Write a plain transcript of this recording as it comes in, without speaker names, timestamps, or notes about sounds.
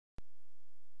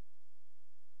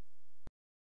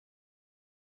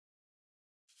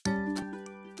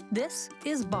This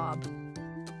is Bob.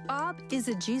 Bob is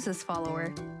a Jesus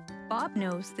follower. Bob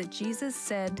knows that Jesus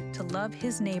said to love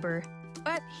his neighbor,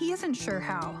 but he isn't sure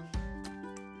how.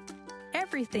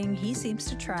 Everything he seems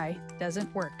to try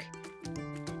doesn't work.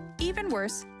 Even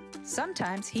worse,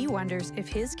 sometimes he wonders if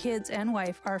his kids and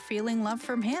wife are feeling love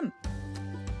from him.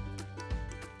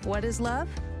 What is love?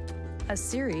 A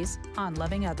series on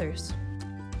loving others.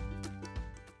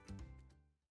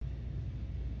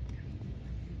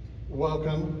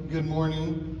 Welcome. Good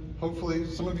morning. Hopefully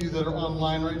some of you that are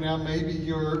online right now, maybe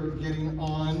you're getting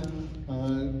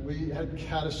on. We had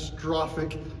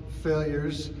catastrophic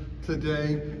failures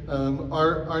today.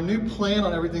 Our new plan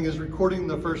on everything is recording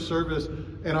the first service,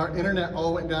 and our internet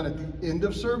all went down at the end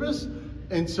of service.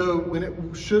 And so when it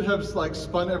should have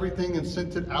spun everything and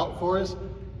sent it out for us,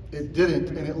 it didn't,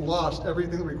 and it lost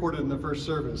everything recorded in the first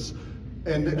service.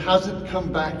 And it hasn't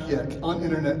come back yet on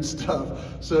internet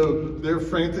stuff. So they're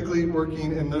frantically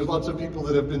working, and there's lots of people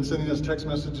that have been sending us text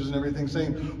messages and everything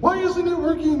saying, why isn't it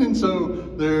working? And so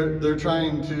they're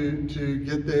trying to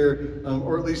get there,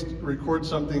 or at least record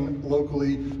something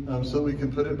locally so we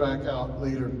can put it back out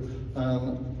later.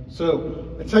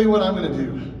 So I tell you what I'm gonna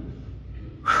do.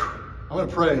 I'm gonna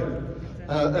pray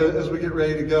as we get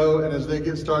ready to go and as they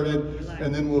get started,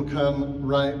 and then we'll come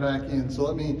right back in. So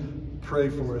let me pray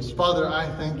for us. Father, I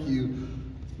thank you.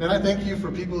 And I thank you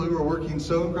for people who are working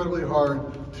so incredibly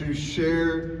hard to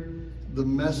share the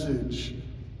message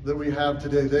that we have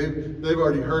today. They've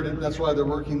already heard it. That's why they're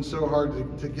working so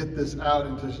hard to get this out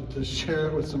and to share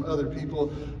it with some other people,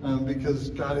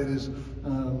 because God,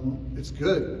 it's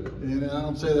good. And I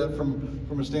don't say that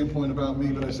from a standpoint about me,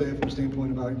 but I say it from a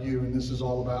standpoint about you. And this is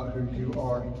all about who you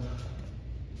are.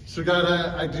 So God,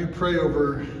 I do pray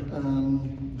over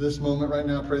this moment right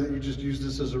now. I pray that you just use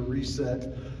this as a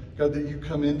reset. God, that you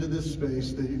come into this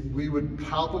space, that we would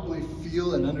palpably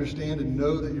feel and understand and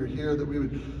know that you're here, that we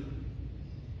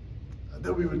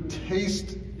would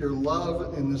taste your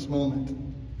love in this moment.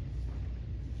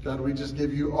 God, we just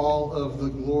give you all of the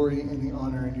glory and the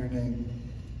honor in your name.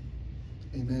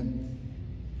 Amen.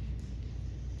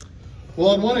 Well,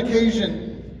 on one occasion,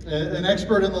 an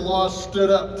expert in the law stood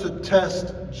up to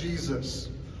test Jesus.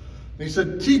 And he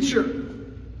said, "Teacher,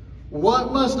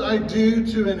 what must I do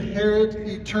to inherit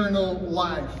eternal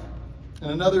life?"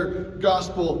 In another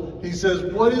gospel, he says,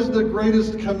 "What is the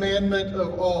greatest commandment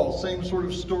of all?" Same sort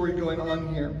of story going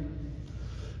on here.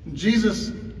 And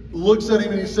Jesus looks at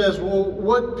him and he says, "Well,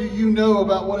 what do you know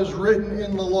about what is written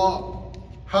in the law?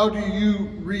 How do you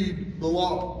read the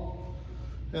law?"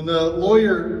 And the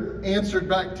lawyer answered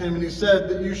back to him and he said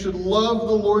that you should love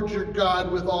the Lord your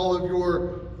God with all of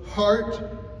your heart,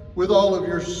 with all of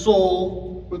your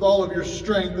soul, with all of your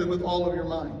strength, and with all of your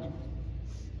mind.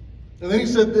 And then he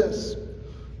said this,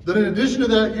 that in addition to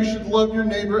that, you should love your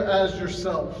neighbor as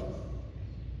yourself.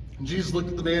 And Jesus looked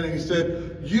at the man and he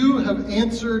said, "You have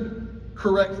answered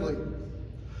correctly.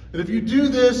 And if you do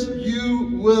this,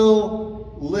 you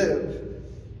will live."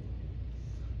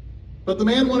 But the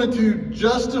man wanted to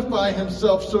justify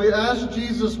himself, so he asked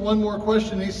Jesus one more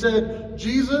question. He said,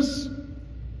 "Jesus,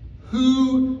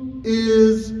 who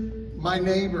is my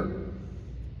neighbor?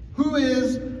 Who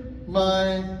is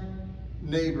my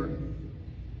neighbor?"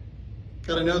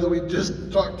 God, I know that we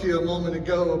just talked to you a moment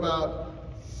ago about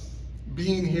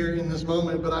being here in this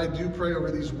moment, but I do pray over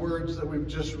these words that we've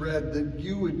just read that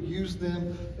you would use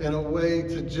them in a way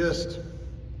to just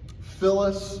fill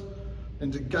us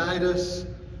and to guide us.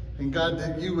 And God,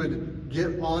 that you would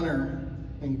get honor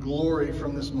and glory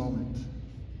from this moment.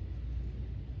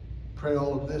 Pray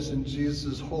all of this in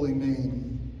Jesus' holy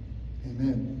name.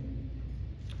 Amen.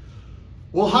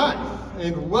 Well, hi,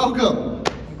 and welcome.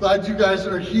 I'm glad you guys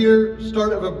are here.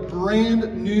 Start of a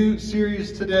brand new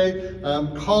series today.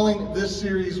 I'm calling this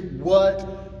series,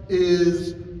 What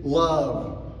is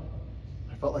Love?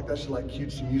 I felt like that should cue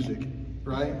some music,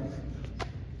 right?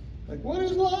 What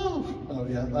is love? Oh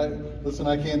yeah, listen,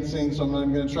 I can't sing, so I'm not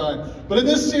even going to try. But in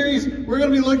this series, we're going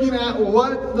to be looking at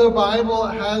what the Bible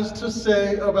has to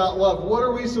say about love. What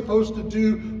are we supposed to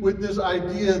do with this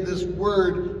idea, this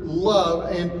word,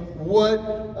 love, and what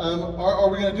are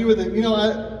we going to do with it? You know,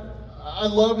 I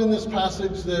love in this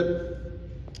passage that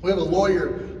we have a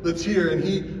lawyer that's here, and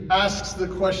he asks the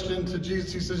question to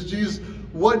Jesus. He says, "Jesus,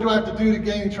 what do I have to do to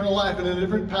gain eternal life?" And in a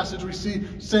different passage, we see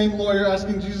same lawyer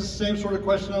asking Jesus the same sort of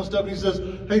question and stuff. And he says,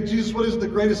 "Hey, Jesus, what is the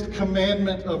greatest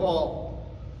commandment of all?"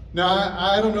 Now,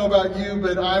 I don't know about you,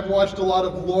 but I've watched a lot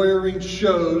of lawyering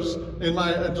shows in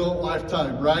my adult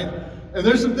lifetime, right? And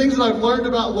there's some things that I've learned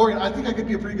about lawyering. I think I could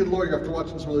be a pretty good lawyer after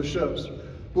watching some of those shows.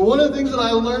 But one of the things that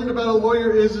I learned about a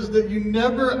lawyer is that you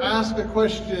never ask a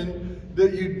question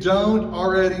that you don't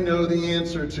already know the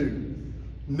answer to.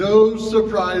 No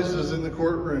surprises in the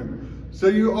courtroom. So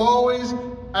you always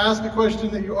ask a question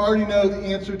that you already know the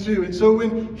answer to. And so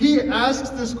when he asks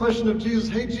this question of Jesus,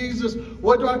 hey Jesus,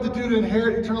 what do I have to do to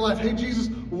inherit eternal life? Hey Jesus,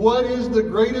 what is the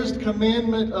greatest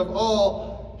commandment of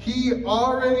all? He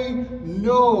already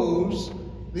knows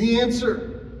the answer.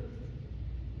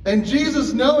 And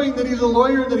Jesus, knowing that he's a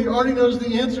lawyer and that he already knows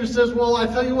the answer, says, well, I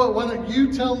tell you what, why don't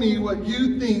you tell me what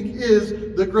you think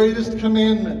is the greatest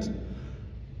commandment?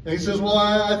 And he says, well,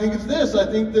 I think it's this.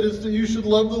 I think that it's that you should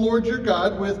love the Lord your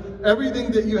God with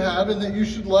everything that you have, and that you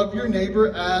should love your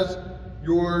neighbor as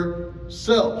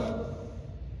yourself.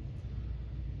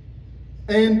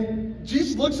 And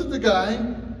Jesus looks at the guy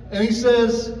and he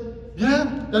says,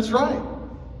 yeah, that's right.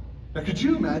 Now, could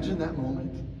you imagine that moment?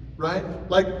 Right?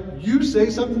 Like you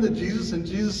say something to Jesus and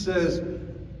Jesus says,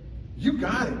 you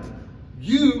got it.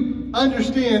 You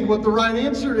understand what the right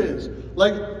answer is.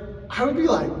 Like, I would be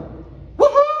like,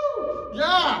 woohoo!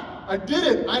 Yeah, I did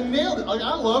it. I nailed it. Like,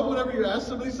 I love whenever you ask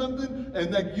somebody something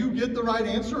and like you get the right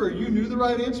answer or you knew the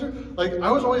right answer. Like,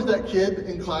 I was always that kid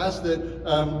in class that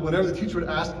whenever the teacher would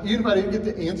ask, even if I didn't get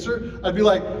the answer, I'd be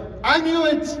like, I knew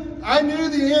it. I knew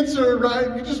the answer,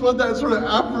 right? You just want that sort of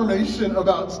affirmation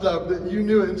about stuff that you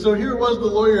knew it. And so here was the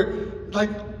lawyer, like,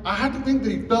 I have to think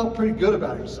that he felt pretty good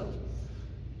about himself.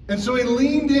 And so he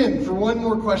leaned in for one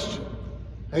more question.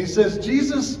 And he says,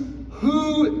 Jesus,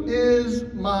 who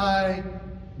is my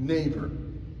neighbor?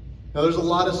 Now, there's a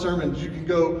lot of sermons. You can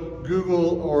go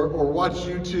Google or watch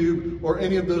YouTube or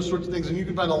any of those sorts of things, and you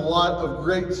can find a lot of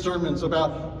great sermons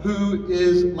about who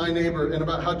is my neighbor and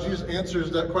about how Jesus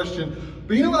answers that question.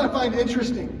 But you know what I find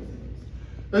interesting?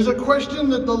 There's a question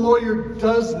that the lawyer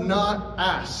does not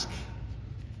ask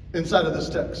inside of this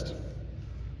text.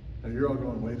 Now, you're all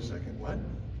going, wait a second, what?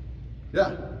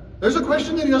 Yeah, there's a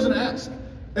question that he doesn't ask.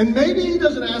 And maybe he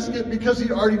doesn't ask it because he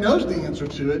already knows the answer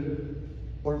to it,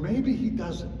 or maybe he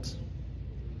doesn't.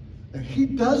 And he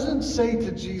doesn't say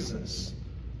to Jesus,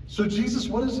 so Jesus,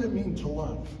 what does it mean to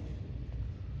love?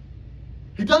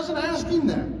 He doesn't ask him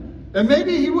that. And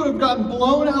maybe he would have gotten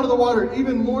blown out of the water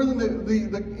even more than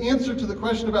the answer to the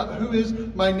question about who is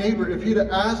my neighbor if he'd have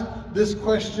asked this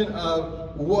question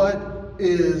of what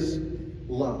is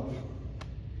love?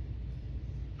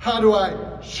 How do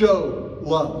I show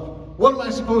love? What am I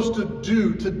supposed to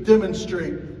do to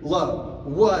demonstrate love?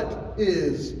 What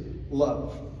is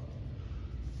love?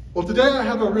 Well, today I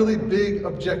have a really big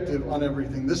objective on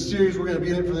everything. This series, we're going to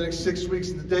be in it for the next 6 weeks.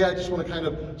 And today I just want to kind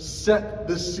of set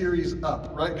this series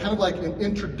up, right? Kind of like an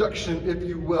introduction, if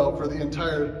you will, for the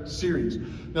entire series.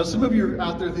 Now, some of you are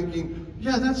out there thinking,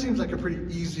 yeah, that seems like a pretty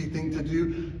easy thing to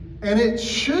do. And it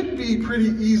should be pretty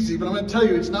easy, but I'm going to tell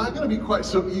you, it's not going to be quite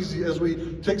so easy as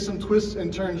we take some twists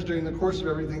and turns during the course of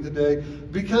everything today.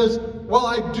 Because while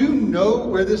I do know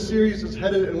where this series is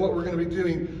headed and what we're going to be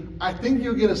doing, I think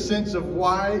you'll get a sense of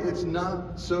why it's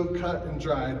not so cut and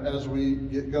dried as we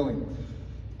get going.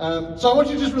 So I want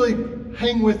you to just really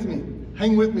hang with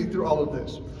me through all of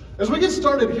this. As we get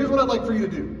started, here's what I'd like for you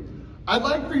to do. I'd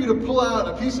like for you to pull out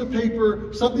a piece of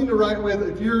paper, something to write with.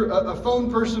 If you're a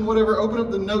phone person, whatever, open up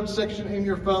the notes section in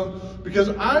your phone, because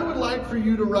I would like for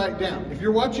you to write down. If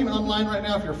you're watching online right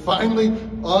now, if you're finally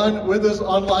on with us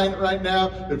online right now,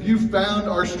 if you found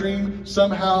our stream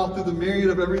somehow through the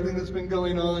myriad of everything that's been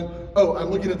going on. Oh,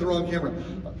 I'm looking at the wrong camera.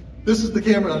 This is the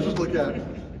camera I was just looking at.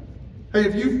 Hey,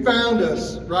 if you found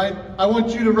us, right, I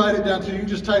want you to write it down. So you can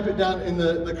just type it down in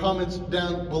the comments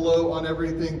down below on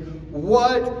everything.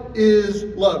 What is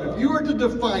love? If you were to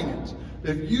define it,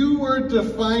 if you were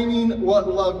defining what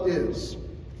love is,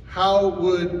 how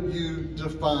would you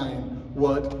define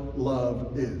what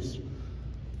love is?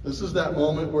 This is that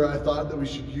moment where I thought that we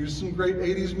should use some great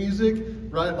 80s music,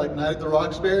 right? Like Night at the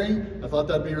Roxbury. I thought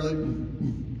that'd be really,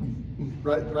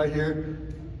 right here.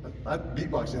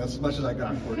 Beatboxing, that's as much as I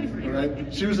got for you, all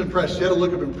right? She was impressed. She had a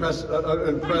look of impressed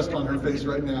on her face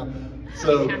right now.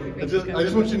 So I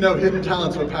just want you to know hidden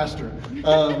talents of a pastor,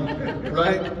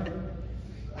 right?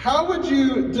 How would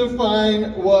you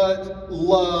define what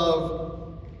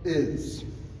love is?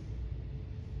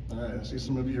 All right, I see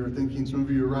some of you are thinking, some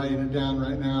of you are writing it down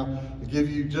right now. I'll give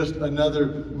you just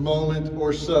another moment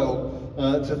or so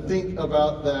to think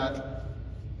about that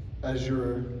as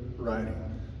you're writing.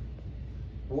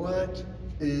 What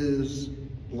is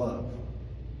love?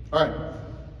 All right.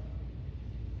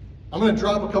 I'm going to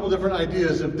drop a couple different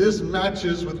ideas. If this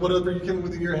matches with whatever you came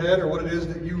with in your head or what it is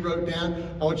that you wrote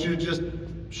down, I want you to just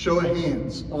show of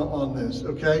hands on this,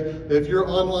 okay? If you're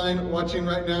online watching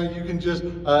right now, you can just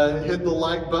hit the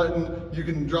like button. You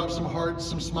can drop some hearts,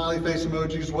 some smiley face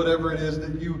emojis, whatever it is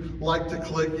that you like to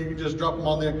click. You can just drop them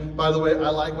on there. By the way, I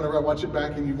like whenever I watch it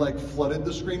back and you've like flooded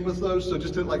the screen with those, so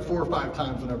just hit like 4 or 5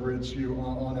 times whenever it's you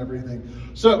on everything.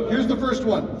 So here's the first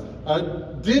one.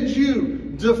 Did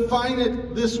you define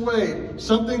it this way?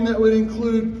 Something that would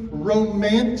include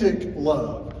romantic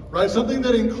love. Right? Something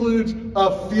that includes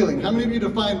a feeling. How many of you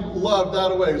define love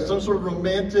that way? Some sort of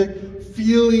romantic,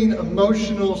 feeling,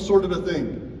 emotional sort of a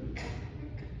thing.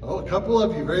 Oh, a couple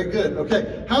of you. Very good.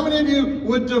 Okay. How many of you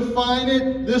would define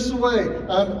it this way?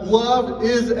 Love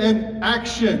is an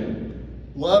action.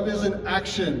 Love is an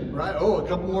action, right? Oh, a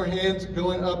couple more hands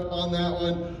going up on that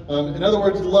one. In other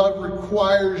words, love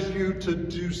requires you to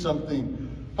do something.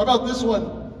 How about this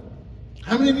one?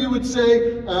 How many of you would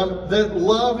say that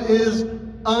love is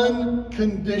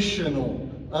unconditional?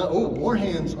 More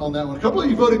hands on that one. A couple of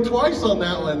you voted twice on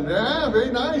that one. Yeah,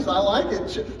 very nice. I like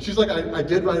it. She's like, I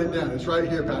did write it down. It's right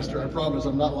here, Pastor. I promise.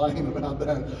 I'm not lying about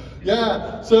that.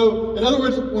 Yeah. So, in other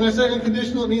words, when I say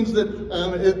unconditional, it means that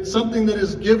it's something that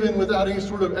is given without any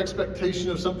sort of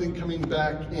expectation of something coming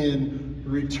back in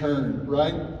return.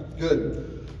 Right?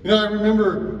 Good. You know, I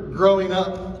remember growing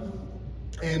up,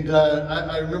 and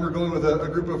I remember going with a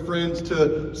group of friends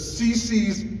to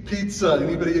Cece's Pizza.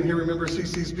 Anybody in here remember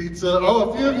Cece's Pizza? Oh,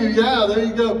 a few of you, yeah, there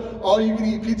you go.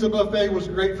 All-you-can-eat pizza buffet was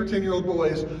great for 10-year-old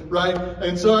boys, right?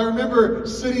 And so I remember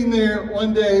sitting there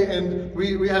one day, and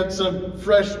we had some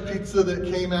fresh pizza that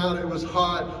came out. It was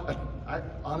hot.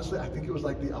 Honestly, I think it was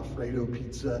like the Alfredo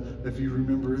pizza, if you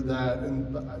remember that.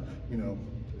 And, you know,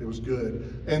 it was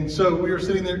good. And so we were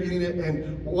sitting there eating it,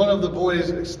 and one of the boys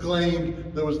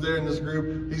exclaimed, that was there in this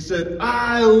group, he said,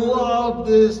 "I love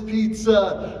this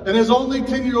pizza." And as only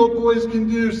 10-year-old boys can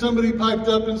do, somebody piped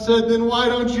up and said, "Then why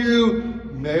don't you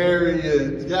marry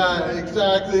it?" Yeah,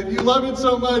 exactly. If you love it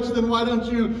so much, then why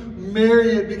don't you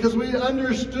marry it? Because we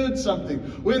understood something.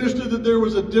 We understood that there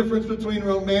was a difference between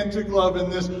romantic love and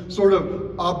this sort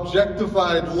of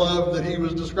objectified love that he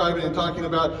was describing and talking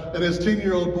about. And as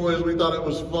 10-year-old boys, we thought it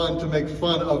was fun to make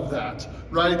fun of that,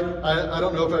 right? I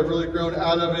don't know if I've really grown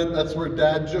out of it. That's where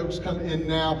dad jokes come in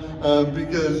now,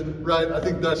 because, right, I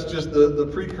think that's just the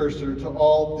precursor to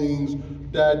all things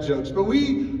dad jokes. But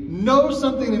we know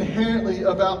something inherently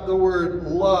about the word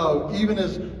love, even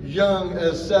as young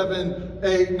as 7,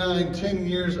 8, 9, 10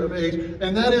 years of age,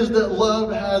 and that is that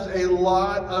love has a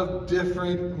lot of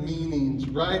different meanings,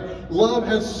 right? Love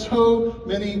has so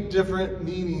many different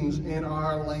meanings in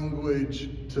our language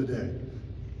today.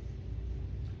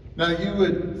 Now, you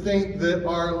would think that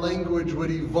our language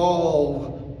would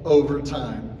evolve over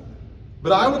time,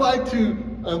 but I would like to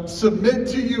submit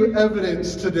to you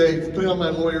evidence today, putting on my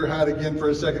lawyer hat again for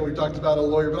a second. We talked about a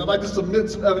lawyer, but I'd like to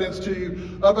submit some evidence to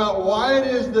you about why it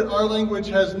is that our language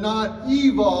has not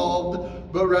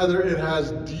evolved, but rather it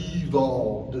has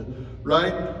devolved,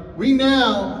 right? We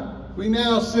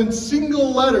now send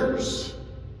single letters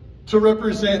to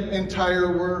represent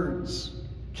entire words,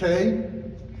 okay?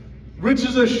 Which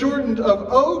is a shortened of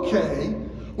okay,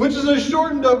 which is a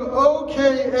shortened of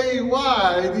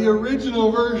O-K-A-Y, the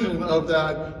original version of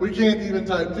that. We can't even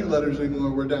type 2 letters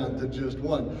anymore. We're down to just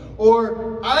 1.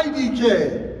 Or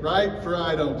I-D-K, right, for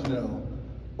I don't know.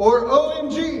 Or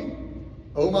O-M-G,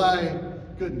 oh my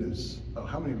goodness. Oh,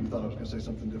 how many of you thought I was going to say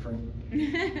something different?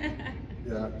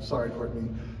 Yeah, sorry, Courtney.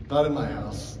 Not in my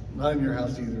house. Not in your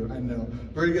house either, I know.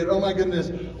 Very good, oh my goodness.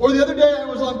 Or the other day I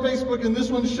was on Facebook and this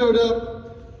one showed up.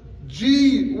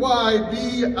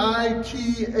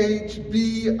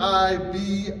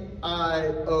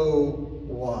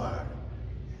 G-Y-B-I-T-H-B-I-B-I-O-Y.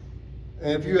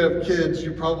 And if you have kids,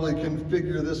 you probably can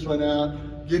figure this one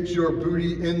out. Get your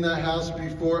booty in the house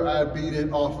before I beat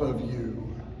it off of you.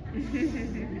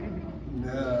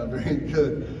 Yeah, very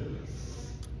good.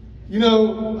 You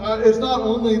know, it's not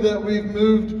only that we've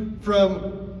moved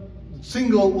from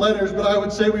single letters, but I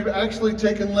would say we've actually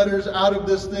taken letters out of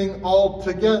this thing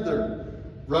altogether.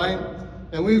 Right?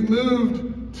 And we've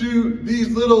moved to these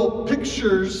little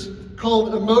pictures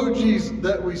called emojis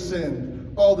that we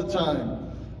send all the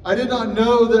time. I did not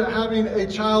know that having a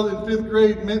child in 5th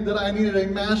grade meant that I needed a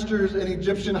master's in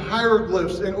Egyptian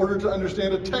hieroglyphs in order to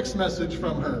understand a text message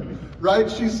from her.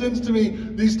 Right? She sends to me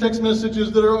these text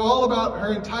messages that are all about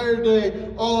her entire day,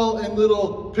 all in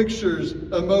little pictures,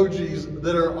 emojis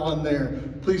that are on there.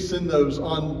 Please send those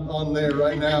on there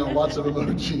right now. Lots of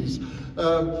emojis.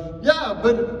 Yeah,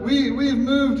 but we've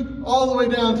moved all the way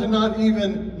down to not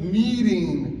even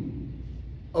needing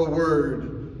a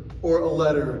word or a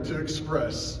letter to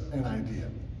express an idea.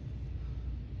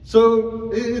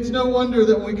 So it's no wonder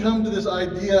that when we come to this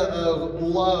idea of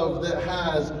love that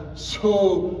has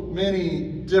so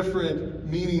many different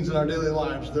meanings in our daily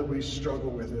lives that we struggle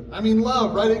with it. I mean,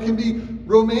 love, right? It can be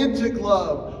romantic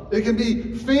love. It can be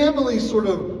family sort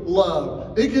of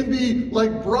love. It can be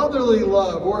like brotherly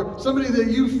love, or somebody that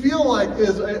you feel like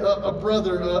is a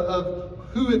brother of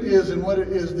who it is and what it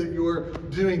is that you're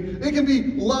doing. It can be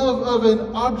love of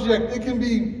an object. It can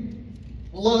be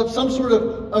love, some sort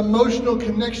of emotional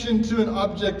connection to an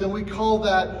object, and we call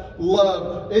that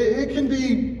love. It can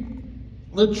be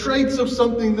the traits of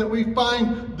something that we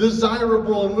find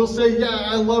desirable, and we'll say, yeah,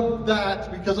 I love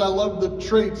that because I love the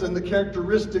traits and the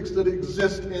characteristics that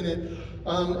exist in it.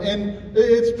 And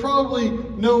it's probably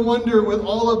no wonder with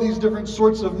all of these different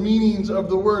sorts of meanings of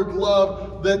the word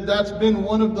love that that's been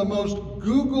one of the most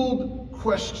Googled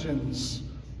questions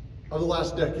of the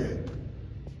last decade.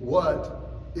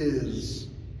 What is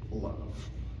love?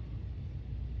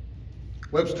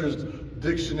 Webster's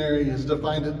dictionary has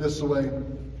defined it this way.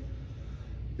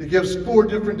 It gives 4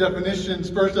 different definitions.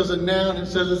 First, as a noun, it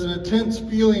says it's an intense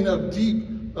feeling of deep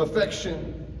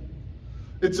affection.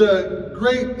 It's a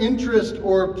great interest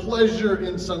or pleasure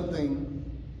in something.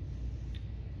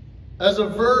 As a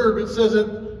verb, it says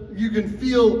that you can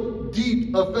feel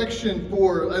deep affection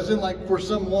for, as in like for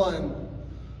someone.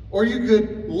 Or you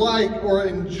could like or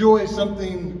enjoy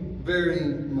something very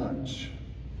much.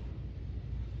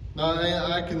 Now,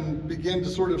 I can begin to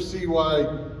sort of see why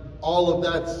all of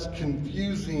that's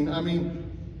confusing. I mean,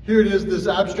 here it is, this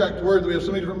abstract word, we have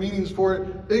so many different meanings for it.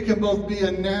 It can both be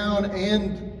a noun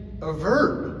and a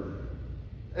verb.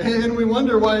 And we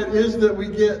wonder why it is that we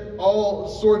get all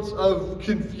sorts of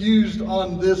confused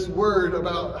on this word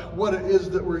about what it is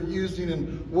that we're using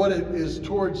and what it is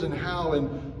towards and how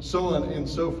and so on and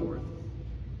so forth.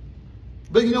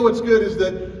 But you know what's good is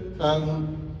that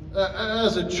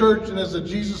as a church and as a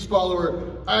Jesus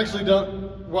follower, I actually don't,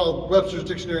 while Webster's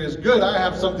dictionary is good, I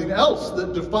have something else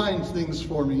that defines things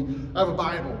for me. I have a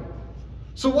Bible.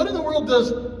 So what in the world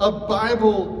does a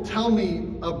Bible tell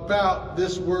me about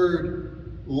this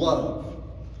word love?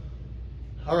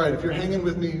 All right, if you're hanging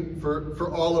with me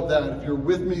for all of that, if you're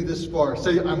with me this far,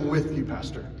 say, I'm with you,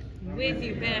 Pastor. With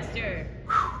you, Pastor.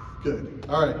 Good.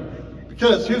 All right.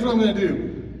 Because here's what I'm going to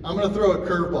do. I'm going to throw a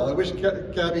curveball. I wish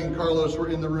Gabby and Carlos were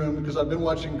in the room because I've been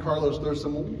watching Carlos throw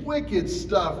some wicked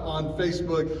stuff on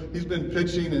Facebook. He's been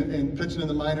pitching and pitching in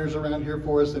the minors around here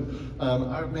for us. And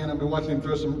I've been watching him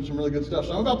throw some really good stuff.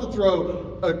 So I'm about to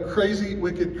throw a crazy,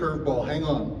 wicked curveball. Hang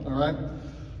on, all right?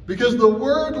 Because the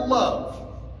word love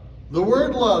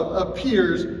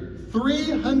appears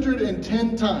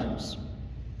 310 times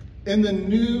in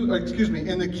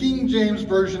the King James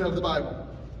Version of the Bible.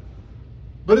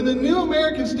 But in the New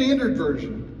American Standard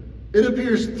Version, it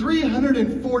appears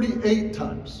 348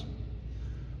 times.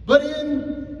 But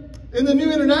in the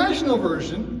New International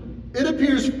Version, it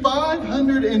appears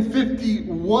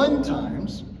 551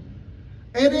 times.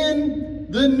 And in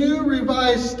the New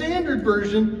Revised Standard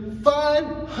Version,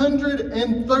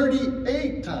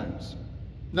 538 times.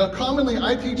 Now, commonly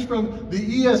I teach from the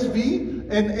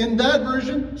ESV, and in that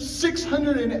version,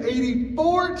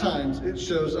 684 times it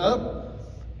shows up.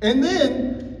 And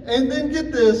then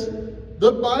get this,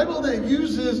 the Bible that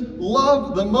uses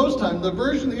love the most time, the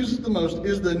version that uses the most,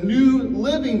 is the New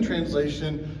Living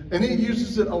Translation, and it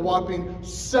uses it a whopping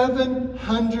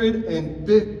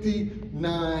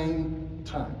 759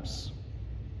 times.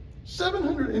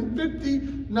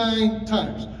 759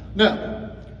 times. Now,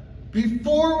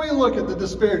 before we look at the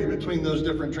disparity between those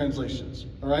different translations,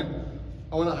 all right,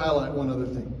 I want to highlight one other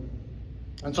thing.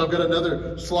 And so I've got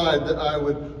another slide that I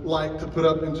would like to put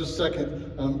up in just a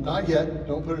second. Not yet.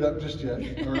 Don't put it up just yet.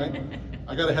 All right?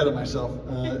 I got ahead of myself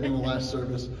in the last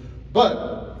service.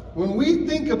 But when we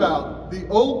think about the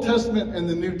Old Testament and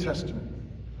the New Testament,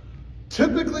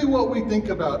 typically what we think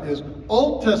about is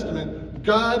Old Testament,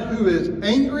 God who is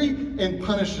angry and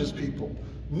punishes people.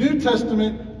 New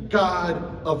Testament, God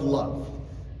of love.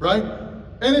 Right?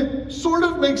 And it sort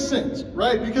of makes sense,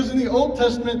 right? Because in the Old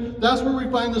Testament, that's where we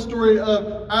find the story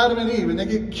of Adam and Eve, and they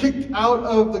get kicked out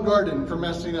of the garden for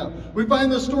messing up. We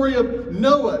find the story of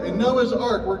Noah and Noah's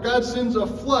Ark, where God sends a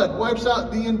flood, wipes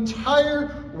out the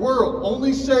entire world,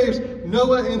 only saves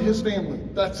Noah and his family.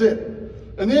 That's it.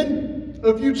 And then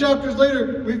a few chapters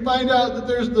later, we find out that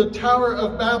there's the Tower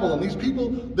of Babel. And these people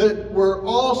that were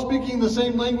all speaking the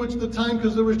same language at the time,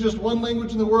 because there was just one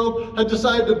language in the world, had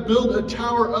decided to build a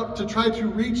tower up to try to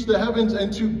reach the heavens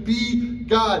and to be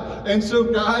God. And so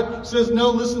God says,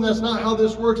 no, listen, that's not how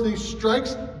this works. And he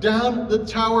strikes down the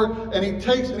tower, and he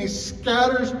takes and he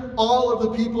scatters all of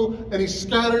the people, and he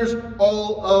scatters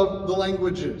all of the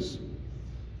languages.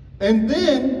 And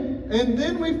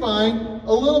then we find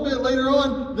a little bit later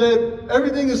on that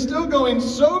everything is still going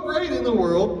so great in the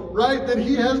world, right, that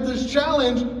he has this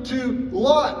challenge to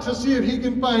Lot to see if he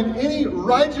can find any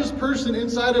righteous person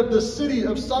inside of the city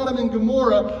of Sodom and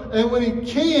Gomorrah. And when he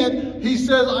can't, he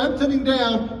says, I'm sending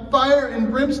down fire and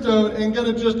brimstone and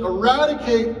going to just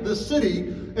eradicate the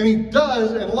city. And he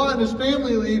does, and Lot and his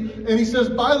family leave, and he says,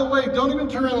 by the way, don't even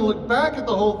turn around and look back at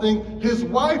the whole thing. His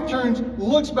wife turns,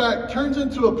 looks back, turns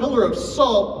into a pillar of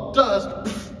salt,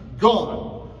 dust,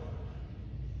 gone.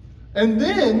 And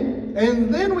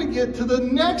then we get to the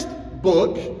next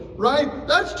book, right?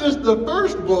 That's just the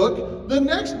first book. The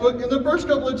next book, in the first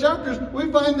couple of chapters,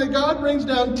 we find that God brings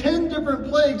down 10 different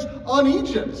plagues on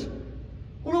Egypt.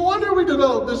 Well, no wonder we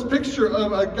develop this picture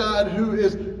of a God who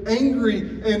is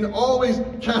angry and always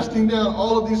casting down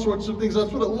all of these sorts of things.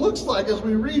 That's what it looks like as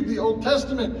we read the Old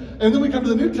Testament. And then we come to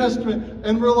the New Testament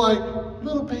and we're like,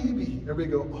 little baby. Everybody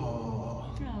go,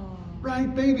 oh.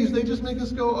 Right, babies, they just make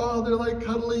us go, oh, they're like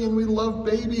cuddly and we love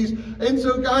babies. And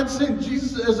so God sent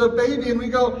Jesus as a baby and we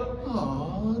go,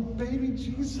 oh, baby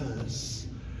Jesus.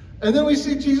 And then we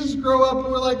see Jesus grow up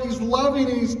and we're like, he's loving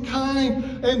and he's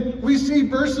kind. And we see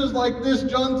verses like this,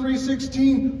 John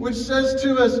 3:16, which says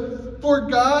to us, for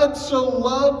God so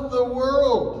loved the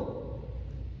world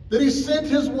that he sent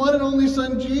his one and only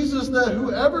Son Jesus, that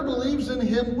whoever believes in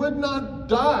him would not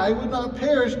die, would not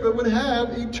perish, but would have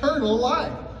eternal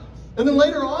life. And then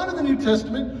later on in the New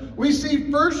Testament, we see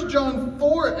 1 John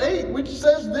 4:8, which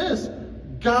says this,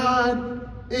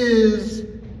 God is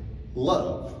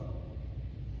love.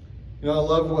 You know, I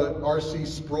love what R.C.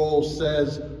 Sproul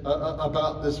says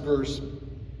about this verse.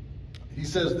 He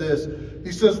says this.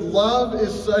 He says, love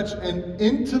is such an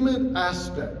intimate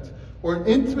aspect or an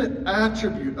intimate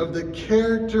attribute of the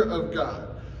character of God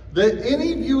that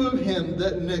any view of him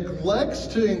that neglects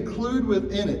to include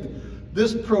within it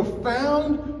this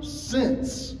profound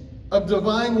sense of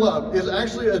divine love is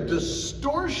actually a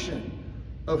distortion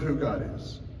of who God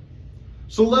is.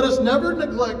 So let us never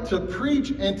neglect to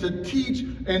preach and to teach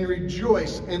and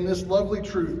rejoice in this lovely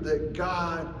truth that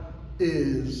God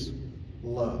is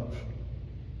love.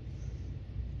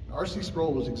 R.C.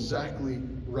 Sproul was exactly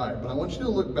right, but I want you to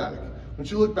look back. I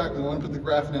want you to look back, and I want to put the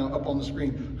graph now up on the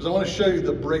screen because I want to show you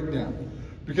the breakdown.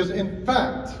 Because in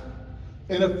fact,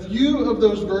 in a few of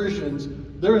those versions,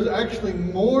 there is actually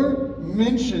more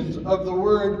mentions of the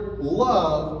word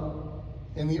love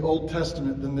in the Old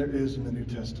Testament than there is in the New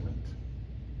Testament.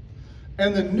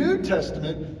 And the New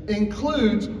Testament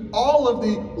includes all of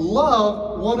the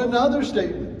love one another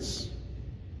statements.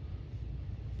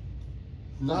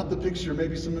 Not the picture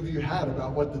maybe some of you had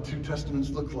about what the two testaments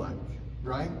look like,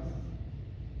 right?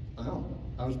 I know,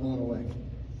 I was blown away.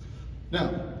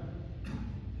 Now,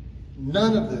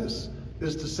 none of this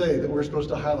is to say that we're supposed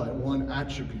to highlight one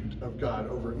attribute of God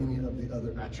over any of the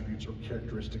other attributes or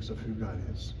characteristics of who God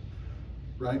is,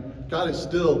 right? God is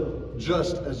still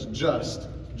just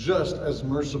as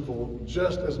merciful,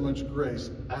 just as much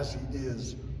grace as he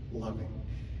is loving.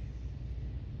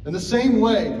 In the same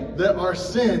way that our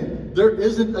sin, there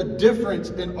isn't a difference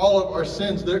in all of our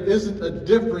sins. There isn't a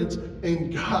difference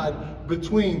in God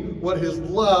between what his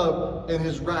love and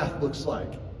his wrath looks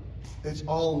like. It's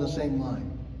all in the same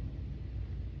line.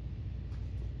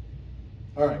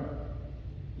 All right,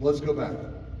 let's go back.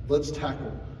 Let's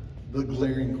tackle the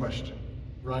glaring question,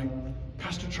 right?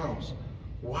 Pastor Charles,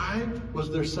 why was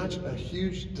there such a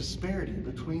huge disparity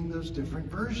between those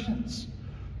different versions?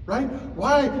 Right?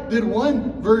 Why did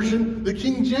one version, the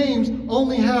King James,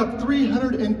 only have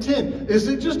 310? Is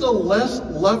it just a less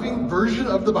loving version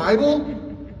of the Bible?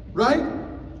 Right?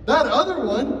 That other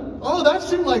one, oh, that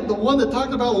seemed like the one that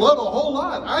talked about love a whole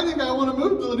lot. I think I want to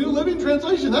move to the New Living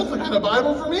Translation. That's the kind of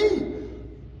Bible for me.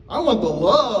 I want the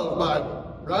love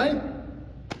Bible, right?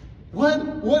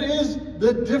 What is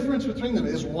the difference between them?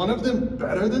 Is one of them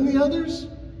better than the others?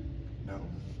 No.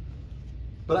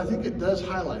 But I think it does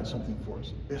highlight something for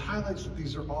us. It highlights that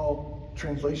these are all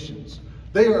translations.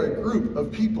 They are a group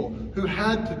of people who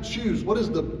had to choose what is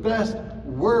the best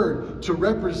word to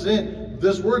represent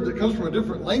this word that comes from a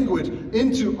different language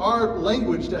into our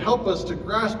language to help us to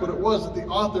grasp what it was that the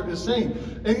author is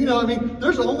saying. And you know, I mean,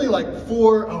 there's only like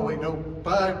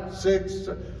 5, 6,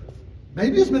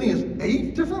 maybe as many as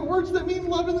 8 different words that mean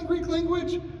love in the Greek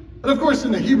language. And of course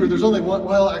in the Hebrew there's only one,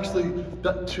 well actually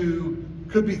 2,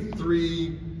 could be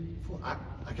 3,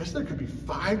 I guess there could be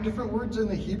 5 different words in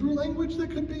the Hebrew language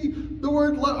that could be the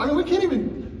word love. I mean, we can't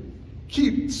even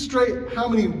keep straight how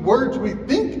many words we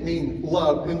think mean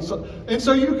love. And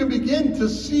so you can begin to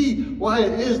see why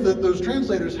it is that those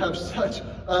translators have such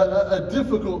a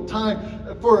difficult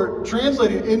time for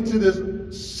translating into this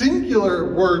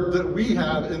singular word that we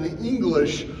have in the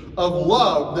English of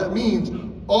love that means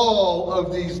all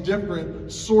of these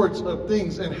different sorts of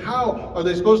things. And how are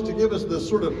they supposed to give us the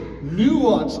sort of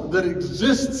nuance that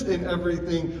exists in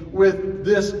everything with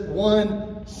this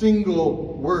one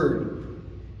single word?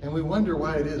 And we wonder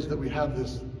why it is that we have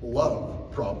this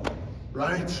love problem,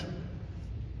 right?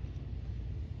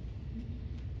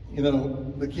 You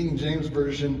know, the King James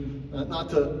Version, not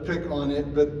to pick on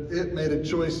it, but it made a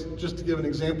choice just to give an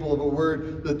example of a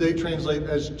word that they translate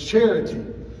as charity,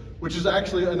 which is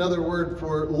actually another word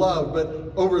for love,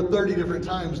 but over 30 different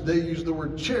times they use the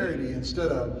word charity instead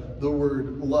of the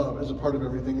word love as a part of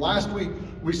everything. Last week,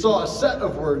 we saw a set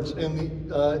of words in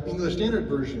the English Standard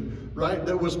Version, right,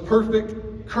 that was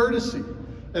perfect courtesy.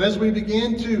 And as we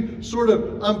began to sort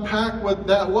of unpack what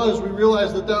that was, we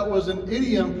realized that that was an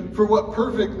idiom for what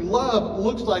perfect love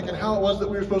looks like and how it was that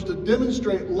we were supposed to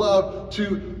demonstrate love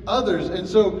to others. And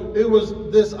so it was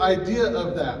this idea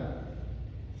of that.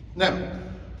 Now,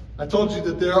 I told you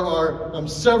that there are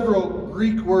several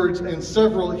Greek words and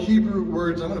several Hebrew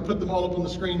words. I'm going to put them all up on the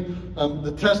screen.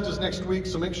 The test is next week,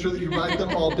 so make sure that you write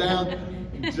them all down.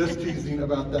 Just teasing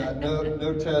about that.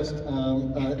 No test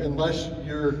unless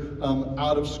you're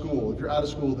out of school. If you're out of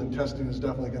school, then testing is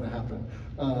definitely going to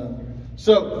happen.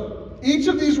 So each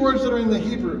of these words that are in the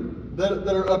Hebrew that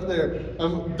are up there,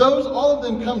 all of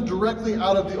them come directly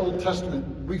out of the Old Testament.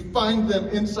 We find them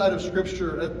inside of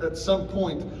Scripture at some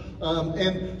point.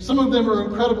 And some of them are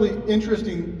incredibly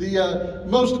interesting. The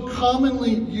most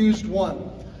commonly used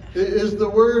one is the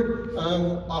word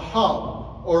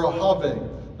ahab or ahave.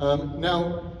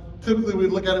 Now, typically we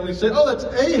look at it and we say, oh, that's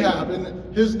Ahab.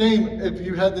 And his name, if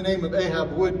you had the name of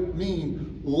Ahab, would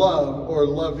mean love or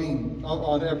loving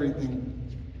on everything.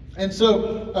 And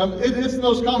so it's the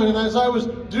most common. And as I was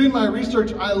doing my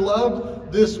research, I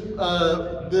loved this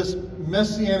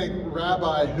Messianic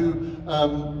rabbi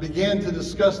who began to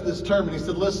discuss this term. And he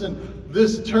said, listen,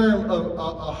 this term of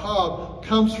Ahab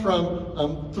comes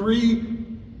from three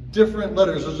different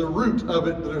letters. There's a root of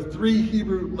it that are three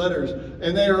Hebrew letters.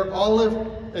 And they are Aleph,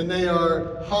 and they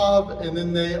are Hav, and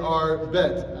then they are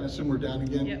Bet. I assume we're down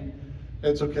again? Yep.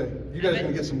 It's okay. You guys are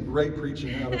going to get some great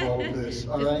preaching out of all of this.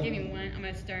 All right? Just give me one. I'm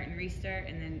going to start and restart,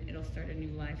 and then it'll start a new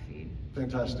live feed.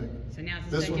 Fantastic. So now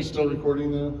it's this one's still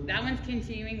recording though? That one's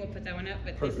continuing. We'll put that one up.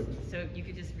 But perfect. So you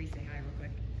could just re-say hi real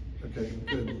quick. Okay,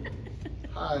 good.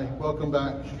 Hi, welcome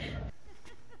back.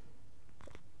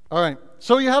 All right.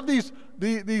 So you have these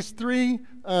three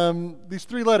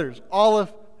letters: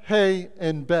 Aleph, Hey,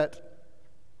 and Bet,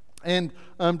 and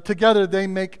together they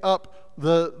make up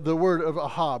the word of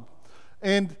Ahab.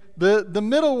 And the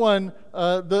middle one,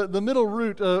 the middle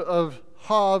root of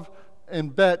Hav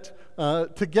and Bet,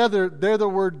 together they're the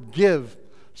word give.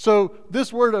 So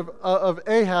this word of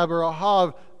Ahab or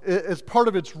Ahab, as part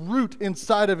of its root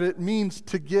inside of it, means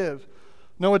to give.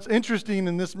 Now, what's interesting,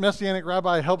 and this Messianic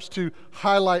rabbi helps to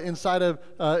highlight inside of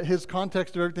his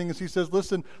context of everything, is he says,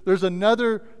 listen, there's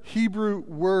another Hebrew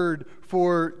word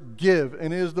for give,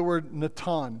 and it is the word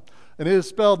natan. And it is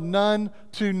spelled none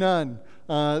to none.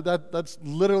 That's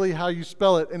literally how you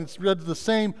spell it. And it's read the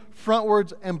same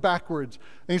frontwards and backwards.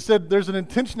 And he said there's an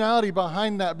intentionality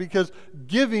behind that because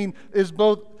giving is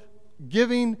both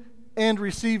giving and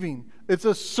receiving. It's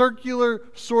a circular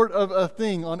sort of a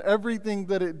thing on everything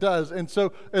that it does. And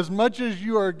so as much as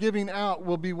you are giving out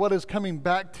will be what is coming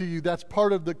back to you. That's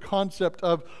part of the concept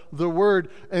of the word.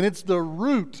 And it's the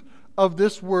root of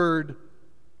this word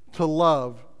to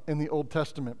love in the Old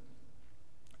Testament.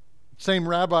 Same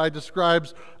rabbi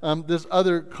describes this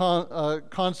other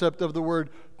concept of the word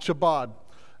chabad.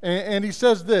 And he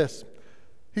says this.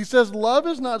 He says, love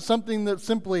is not something that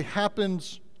simply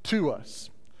happens to us.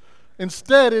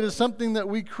 Instead, it is something that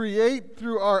we create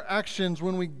through our actions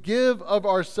when we give of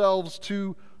ourselves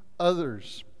to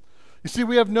others. You see,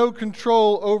 we have no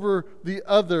control over the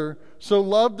other, so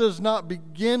love does not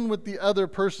begin with the other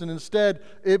person. Instead,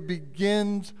 it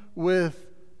begins with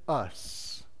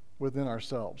us, within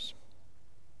ourselves.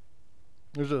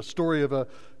 There's a story of a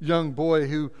young boy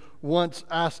who once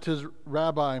asked his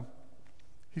rabbi,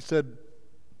 he said,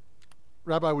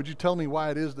 Rabbi, would you tell me why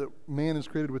it is that man is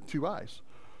created with two eyes?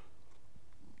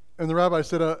 And the rabbi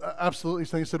said, absolutely.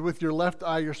 So he said, with your left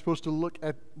eye, you're supposed to look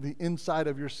at the inside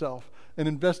of yourself and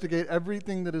investigate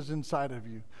everything that is inside of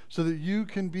you so that you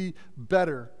can be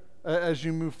better as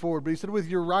you move forward. But he said, with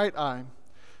your right eye,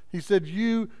 he said,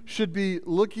 you should be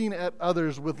looking at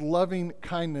others with loving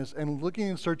kindness and looking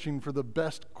and searching for the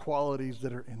best qualities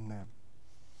that are in them.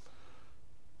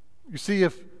 You see,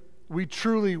 if we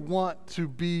truly want to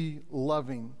be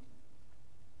loving,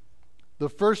 the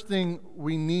first thing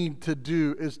we need to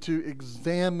do is to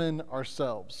examine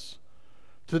ourselves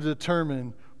to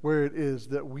determine where it is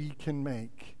that we can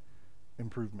make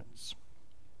improvements.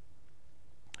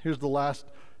 Here's the last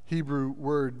Hebrew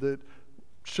word that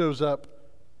shows up,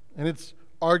 and it's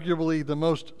arguably the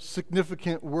most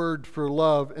significant word for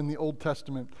love in the Old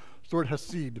Testament. It's the word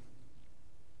hesed.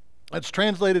 It's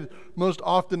translated most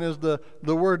often as the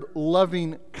word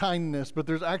loving kindness, but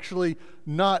there's actually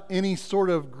not any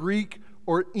sort of Greek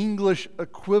or English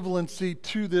equivalency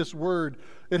to this word.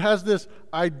 It has this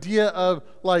idea of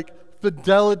like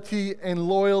fidelity and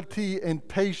loyalty and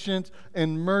patience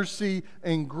and mercy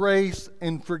and grace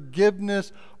and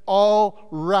forgiveness all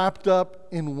wrapped up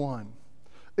in one.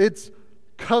 It's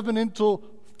covenantal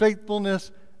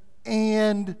faithfulness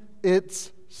and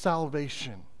it's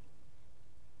salvation.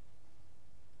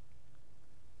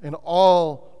 In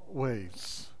all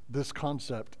ways, this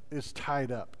concept is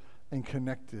tied up and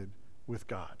connected with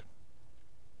God.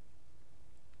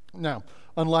 Now,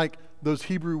 unlike those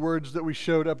Hebrew words that we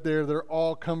showed up there, they're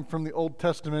all come from the Old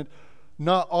Testament.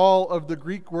 Not all of the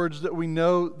Greek words that we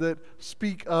know that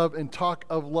speak of and talk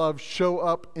of love show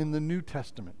up in the New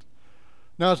Testament.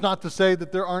 Now, it's not to say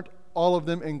that there aren't all of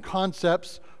them in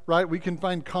concepts, right? We can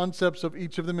find concepts of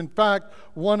each of them. In fact,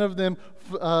 one of them,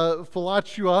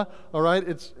 philautia, all right?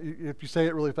 It's, if you say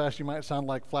it really fast, you might sound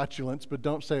like flatulence, but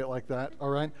don't say it like that, all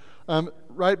right?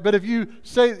 Right? But if you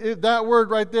say that word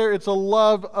right there, it's a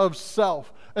love of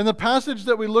self. And the passage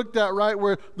that we looked at, right,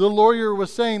 where the lawyer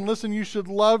was saying, listen, you should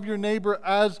love your neighbor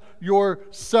as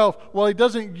yourself. Well, he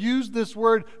doesn't use this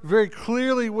word very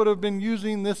clearly, would have been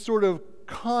using this sort of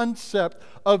concept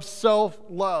of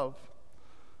self-love.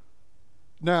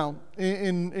 Now,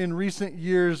 in recent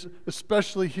years,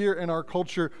 especially here in our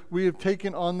culture, we have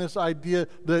taken on this idea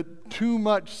that too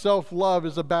much self-love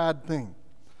is a bad thing.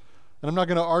 And I'm not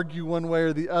going to argue one way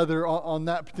or the other on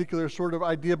that particular sort of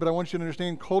idea, but I want you to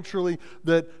understand culturally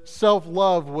that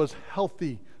self-love was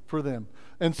healthy for them.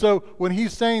 And so when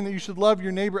he's saying that you should love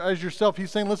your neighbor as yourself, he's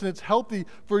saying, listen, it's healthy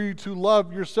for you to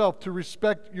love yourself, to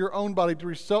respect your own body, to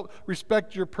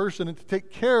respect your person, and to take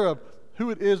care of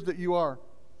who it is that you are.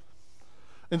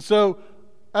 And so,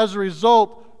 as a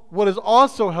result, what is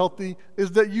also healthy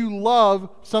is that you love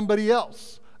somebody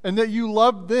else and that you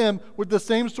love them with the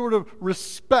same sort of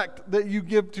respect that you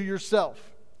give to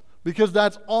yourself, because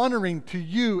that's honoring to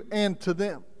you and to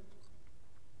them.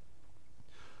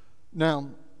 Now,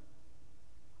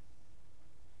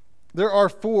 there are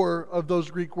 4 of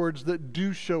those Greek words that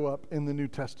do show up in the New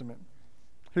Testament.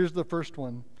 Here's the first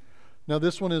one. Now,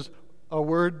 this one is a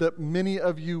word that many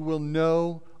of you will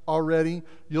know already.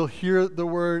 You'll hear the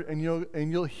word and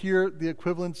you'll hear the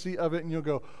equivalency of it and you'll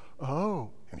go,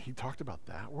 oh, and he talked about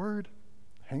that word?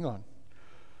 Hang on.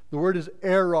 The word is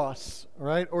eros,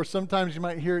 right? Or sometimes you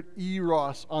might hear it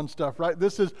eros on stuff, right?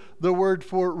 This is the word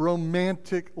for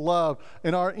romantic love.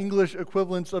 And our English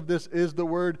equivalence of this is the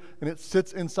word, and it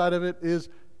sits inside of it, is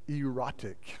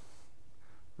erotic,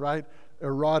 right?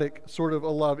 Erotic sort of a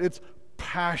love. It's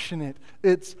passionate.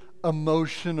 It's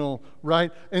emotional,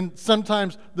 right? And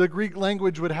sometimes the Greek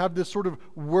language would have this sort of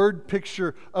word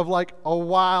picture of like a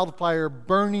wildfire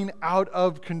burning out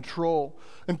of control.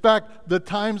 In fact, the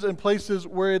times and places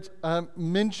where it's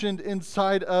mentioned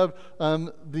inside of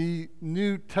the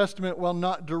New Testament, while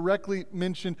not directly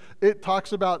mentioned, it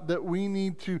talks about that we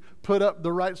need to put up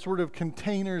the right sort of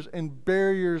containers and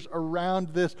barriers around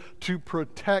this to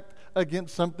protect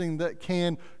against something that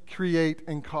can create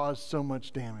and cause so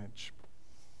much damage.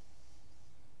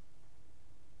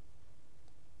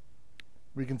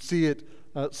 We can see it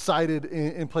cited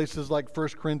in places like 1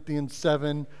 Corinthians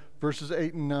 7, verses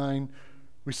 8 and 9.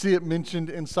 We see it mentioned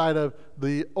inside of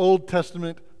the Old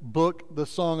Testament book, the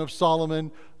Song of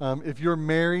Solomon. If you're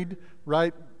married,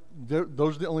 right,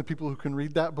 those are the only people who can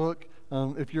read that book.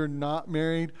 If you're not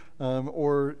married,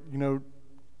 or,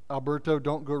 Alberto,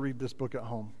 don't go read this book at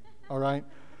home, all right?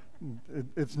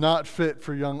 It's not fit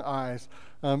for young eyes.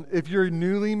 If you're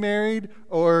newly married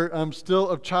or still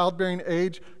of childbearing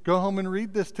age, go home and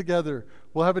read this together.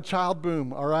 We'll have a child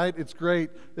boom, all right? It's great.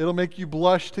 It'll make you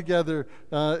blush together.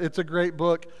 It's a great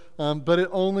book, but it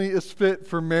only is fit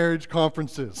for marriage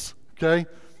conferences, okay?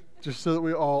 Just so that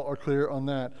we all are clear on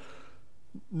that.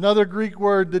 Another Greek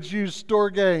word that's used,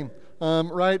 storge,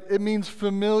 right? It means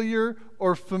familiar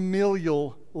or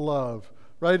familial love.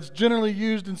 Right? It's generally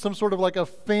used in some sort of like a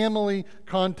family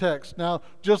context. Now,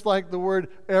 just like the word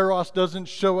eros doesn't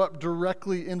show up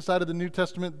directly inside of the New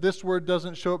Testament, this word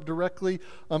doesn't show up directly.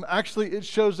 Actually, it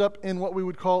shows up in what we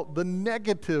would call the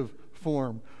negative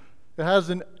form. It has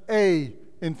an A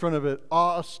in front of it,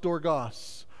 a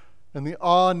storgos. And the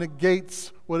ah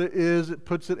negates what it is. It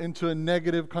puts it into a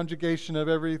negative conjugation of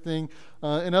everything.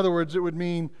 In other words, it would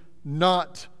mean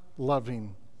not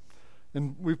loving.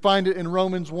 And we find it in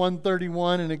Romans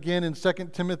 1:31 and again in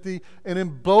 2 Timothy. And in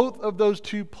both of those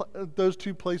two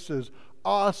places,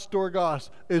 astorgos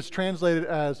is translated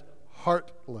as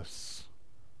heartless.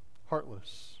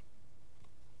 Heartless.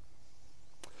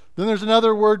 Then there's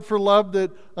another word for love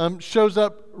that shows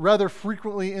up rather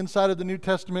frequently inside of the New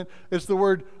Testament. It's the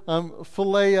word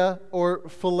philia or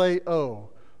phileo,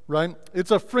 right?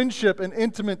 It's a friendship, an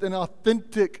intimate and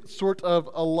authentic sort of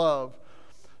a love.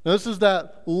 Now, this is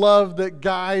that love that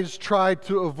guys try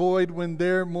to avoid when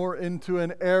they're more into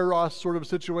an eros sort of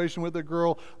situation with a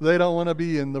girl. They don't want to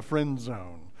be in the friend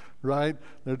zone, right?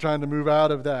 They're trying to move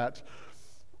out of that.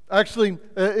 Actually,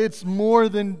 it's more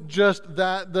than just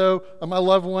that, though. I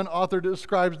love one author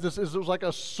describes this as it was like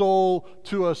a soul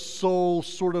to a soul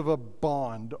sort of a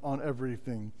bond on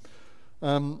everything.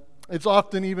 It's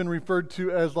often even referred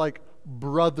to as like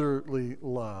brotherly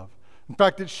love. In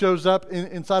fact, it shows up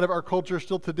inside of our culture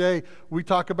still today. We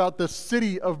talk about the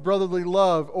city of brotherly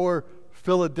love, or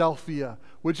Philadelphia,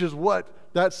 which is what?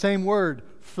 That same word,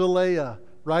 philia,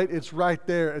 right? It's right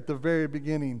there at the very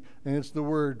beginning, and it's the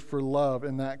word for love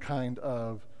and that kind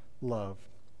of love.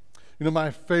 You know,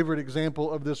 my favorite example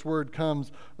of this word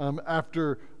comes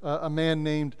after a man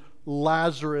named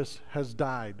Lazarus has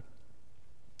died.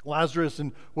 Lazarus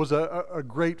was a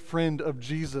great friend of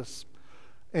Jesus,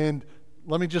 and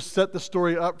let me just set the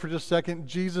story up for just a second.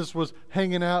 Jesus was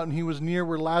hanging out, and he was near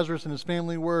where Lazarus and his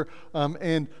family were,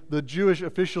 and the Jewish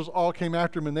officials all came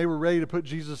after him, and they were ready to put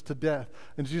Jesus to death.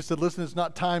 And Jesus said, listen, it's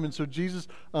not time. And so Jesus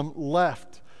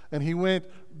left, and he went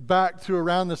back to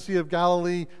around the Sea of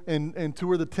Galilee and to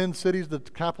where the 10 cities, the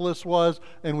Decapolis was,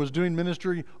 and was doing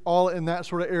ministry all in that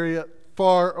sort of area,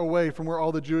 far away from where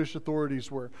all the Jewish authorities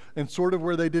were, and sort of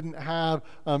where they didn't have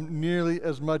nearly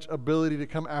as much ability to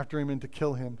come after him and to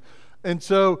kill him. And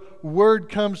so word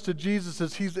comes to Jesus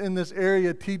as he's in this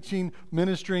area teaching,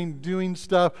 ministering, doing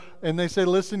stuff. And they say,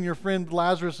 listen, your friend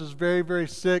Lazarus is very, very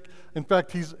sick. In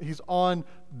fact, he's on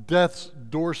death's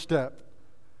doorstep.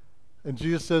 And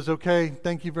Jesus says, okay,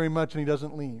 thank you very much. And he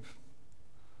doesn't leave.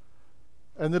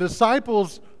 And the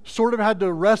disciples sort of had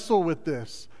to wrestle with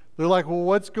this. They're like, well,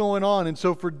 what's going on? And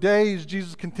so for days,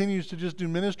 Jesus continues to just do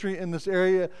ministry in this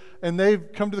area. And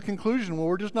they've come to the conclusion, well,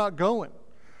 we're just not going.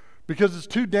 Because it's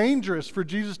too dangerous for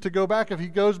Jesus to go back. If he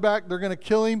goes back, they're going to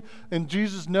kill him. And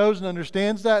Jesus knows and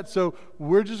understands that. So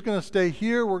we're just going to stay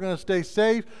here. We're going to stay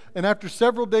safe. And after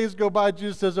several days go by,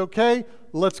 Jesus says, okay,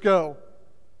 let's go.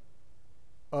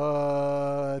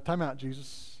 Time out,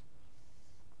 Jesus.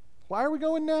 Why are we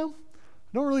going now?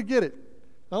 I don't really get it.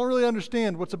 I don't really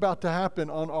understand what's about to happen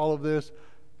on all of this.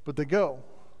 But they go.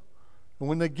 And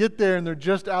when they get there and they're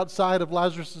just outside of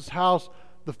Lazarus' house,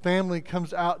 the family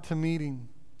comes out to meet him.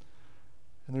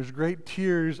 And there's great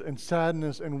tears and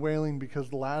sadness and wailing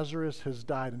because Lazarus has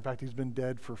died. In fact, he's been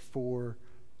dead for 4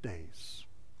 days.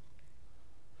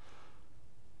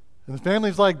 And the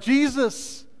family's like,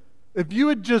 Jesus, if you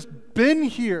had just been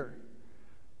here,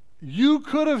 you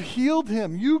could have healed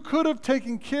him. You could have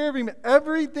taken care of him.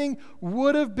 Everything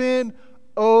would have been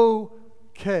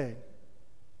okay.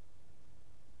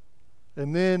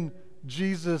 And then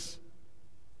Jesus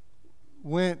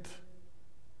went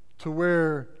to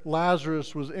where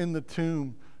Lazarus was in the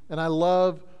tomb. And I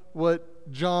love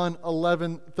what John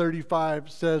 11:35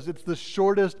 says. It's the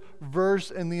shortest verse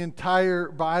in the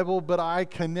entire Bible, but I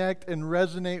connect and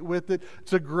resonate with it.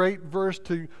 It's a great verse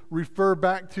to refer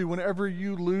back to whenever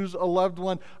you lose a loved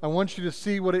one. I want you to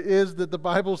see what it is that the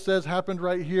Bible says happened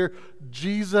right here.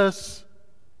 Jesus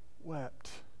wept.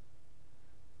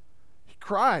 He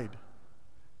cried.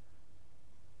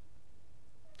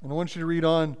 And I want you to read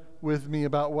on with me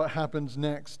about what happens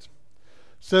next. It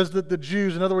says that the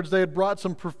Jews, in other words, they had brought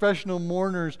some professional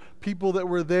mourners, people that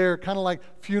were there, kind of like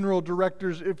funeral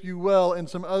directors, if you will, and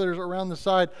some others around the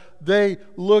side. They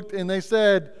looked and they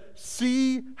said,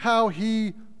 see how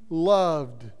he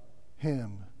loved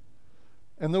him.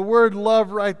 And the word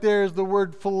love right there is the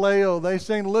word phileo. They're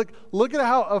saying, look at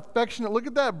how affectionate, look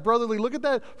at that brotherly, look at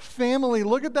that family,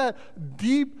 look at that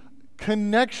deep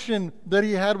connection that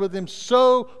he had with him,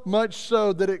 so much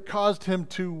so that it caused him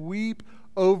to weep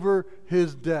over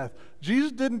his death.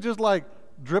 Jesus didn't just like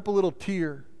drip a little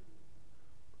tear.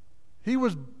 He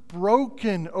was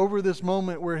broken over this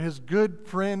moment where his good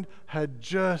friend had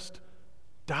just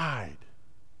died.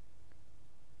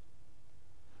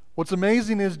 What's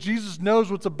amazing is Jesus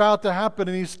knows what's about to happen,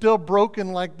 and he's still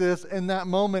broken like this in that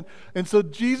moment. And so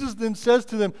Jesus then says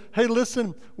to them, hey,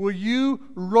 listen, will you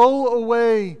roll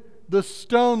away the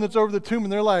stone that's over the tomb?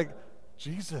 And they're like,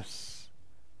 Jesus,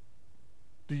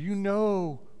 do you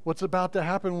know what's about to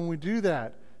happen when we do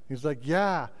that? He's like,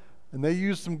 yeah. And they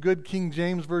use some good King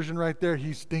James version right there.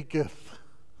 He stinketh.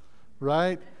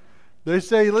 Right? They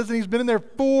say, listen, he's been in there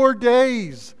 4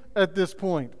 days at this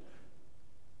point.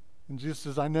 And Jesus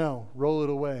says, I know. Roll it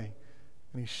away.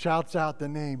 And he shouts out the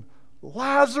name,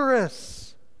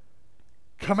 Lazarus,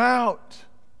 come out.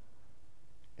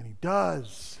 And he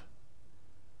does.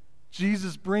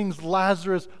 Jesus brings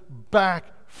Lazarus back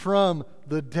from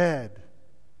the dead.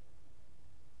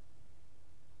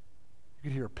 You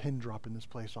could hear a pin drop in this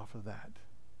place off of that.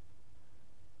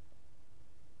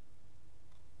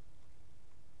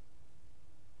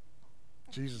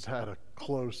 Jesus had a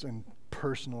close and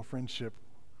personal friendship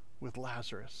with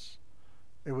Lazarus.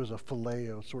 It was a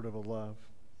phileo, sort of a love.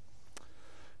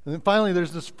 And then finally,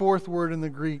 there's this fourth word in the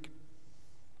Greek.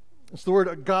 It's the word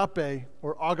agape,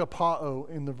 or agapao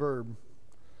in the verb.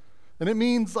 And it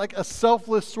means like a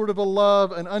selfless sort of a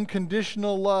love, an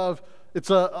unconditional love. It's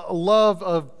a love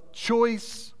of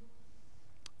choice.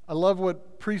 I love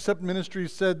what Precept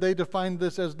Ministries said. They defined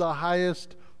this as the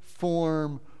highest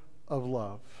form of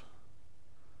love.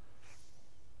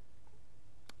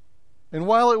 And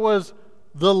while it was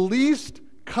the least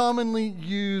commonly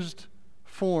used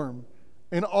form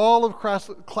in all of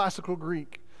classical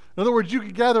Greek, in other words, you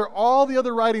could gather all the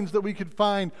other writings that we could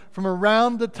find from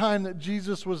around the time that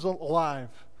Jesus was alive,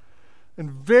 and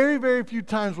very, very few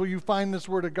times will you find this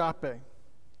word agape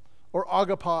or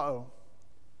agapao.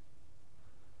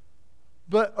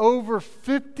 But over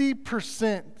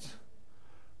 50%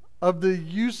 of the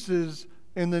uses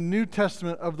in the New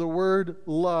Testament of the word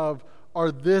love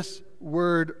are this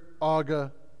word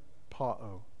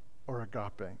agapao or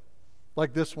agape.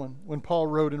 Like this one, when Paul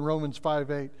wrote in Romans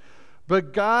 5:8,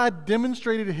 but God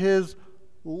demonstrated his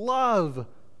love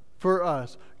for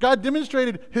us. God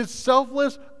demonstrated his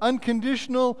selfless,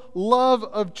 unconditional love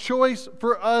of choice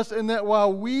for us, in that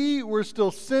while we were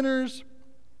still sinners,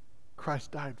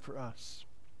 Christ died for us.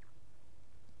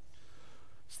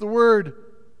 It's the word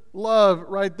love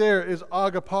right there is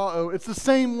agapao. It's the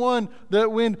same one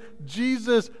that when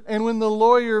Jesus and when the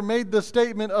lawyer made the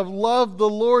statement of love the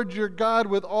Lord your God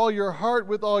with all your heart,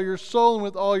 with all your soul, and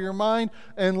with all your mind,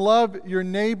 and love your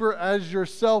neighbor as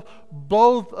yourself,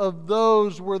 both of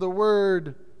those were the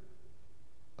word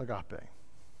agape.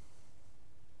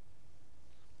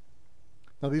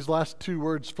 Now these last two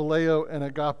words, phileo and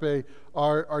agape,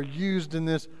 are used in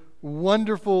this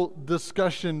wonderful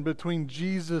discussion between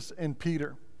Jesus and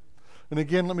Peter. And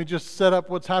again, let me just set up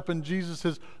what's happened. Jesus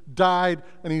has died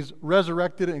and he's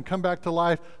resurrected and come back to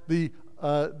life. The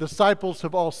disciples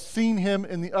have all seen him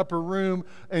in the upper room,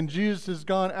 and Jesus has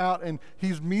gone out and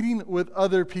he's meeting with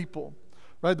other people.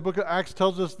 Right? The book of Acts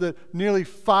tells us that nearly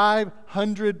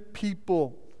 500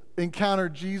 people encounter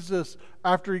Jesus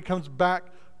after he comes back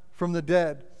from the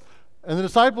dead. And the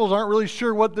disciples aren't really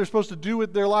sure what they're supposed to do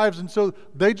with their lives, and so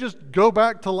they just go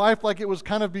back to life like it was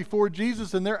kind of before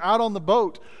Jesus, and they're out on the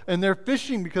boat, and they're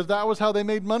fishing because that was how they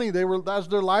made money. That was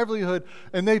their livelihood,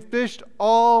 and they fished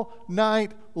all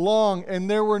night long, and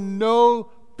there were no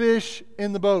fish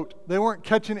in the boat. They weren't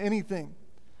catching anything.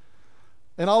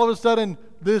 And all of a sudden,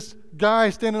 this guy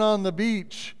standing on the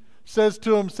beach says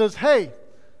to him, hey,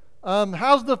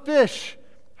 how's the fish?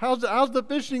 How's the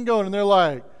fishing going? And they're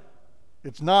like,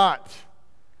 it's not.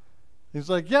 He's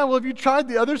like, yeah, well, have you tried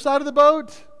the other side of the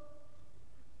boat?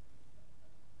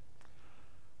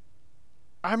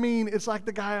 I mean, it's like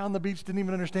the guy on the beach didn't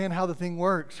even understand how the thing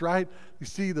works, right? You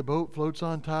see the boat floats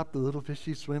on top, the little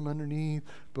fishies swim underneath,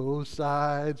 both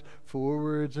sides,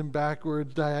 forwards and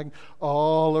backwards, diagonal,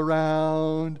 all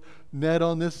around, net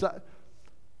on this side.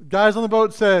 Guys on the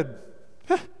boat said,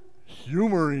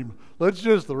 humor him. Let's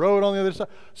just throw it on the other side.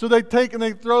 So they take and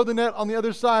they throw the net on the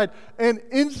other side, and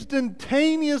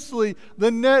instantaneously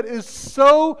the net is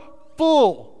so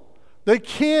full they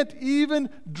can't even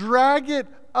drag it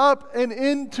up and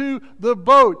into the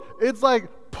boat. It's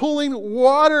like pulling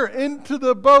water into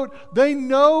the boat. They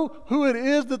know who it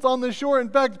is that's on the shore. In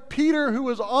fact, Peter, who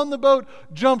was on the boat,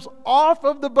 jumps off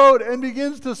of the boat and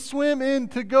begins to swim in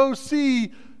to go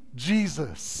see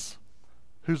Jesus,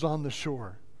 who's on the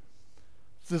shore.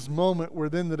 This moment where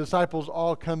then the disciples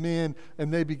all come in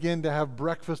and they begin to have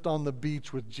breakfast on the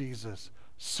beach with Jesus.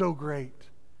 So great.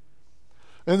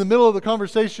 In the middle of the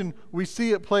conversation, we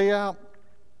see it play out,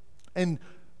 and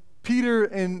Peter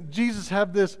and Jesus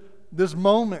have this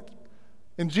moment.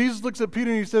 And Jesus looks at Peter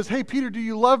and he says, hey, Peter, do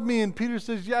you love me? And Peter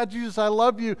says, yeah, Jesus, I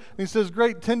love you. And he says,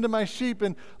 great, tend to my sheep.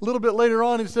 And a little bit later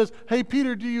on, he says, hey,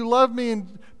 Peter, do you love me?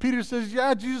 And Peter says,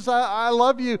 yeah, Jesus, I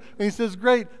love you. And he says,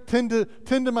 great, tend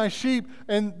to my sheep.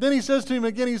 And then he says to him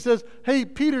again, he says, hey,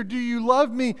 Peter, do you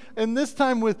love me? And this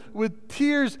time with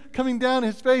tears coming down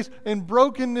his face and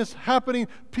brokenness happening,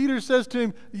 Peter says to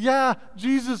him, yeah,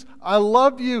 Jesus, I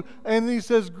love you. And he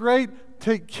says, great,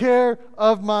 take care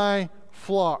of my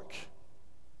flock.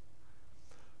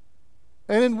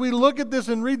 And then we look at this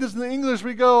and read this in the English,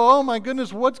 we go, oh my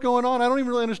goodness, what's going on? I don't even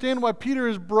really understand why Peter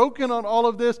is broken on all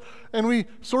of this. And we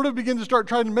sort of begin to start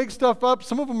trying to make stuff up.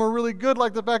 Some of them are really good,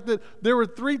 like the fact that there were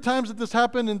 3 times that this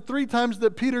happened and 3 times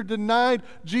that Peter denied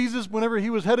Jesus whenever he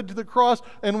was headed to the cross.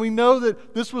 And we know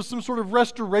that this was some sort of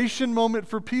restoration moment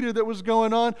for Peter that was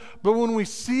going on. But when we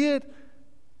see it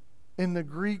in the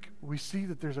Greek, we see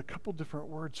that there's a couple different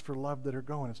words for love that are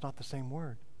going. It's not the same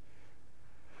word.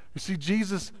 You see,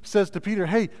 Jesus says to Peter,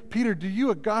 hey, Peter, do you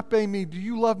agape me? Do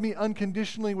you love me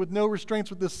unconditionally with no restraints,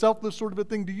 with this selfless sort of a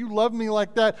thing? Do you love me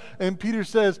like that? And Peter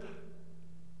says,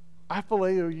 I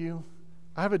phileo you.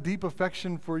 I have a deep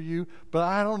affection for you, but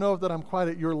I don't know that I'm quite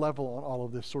at your level on all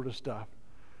of this sort of stuff.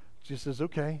 Jesus says,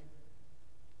 okay,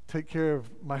 take care of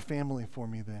my family for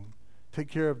me then. Take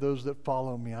care of those that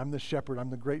follow me. I'm the shepherd. I'm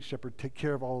the great shepherd. Take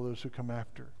care of all of those who come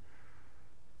after.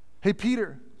 Hey,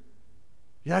 Peter,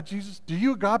 yeah, Jesus, do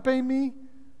you agape me?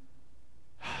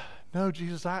 No,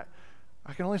 Jesus, I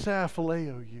can only say I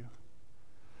phileo you.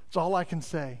 It's all I can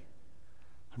say.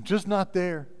 I'm just not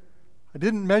there. I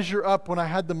didn't measure up when I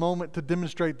had the moment to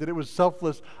demonstrate that it was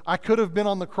selfless. I could have been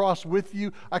on the cross with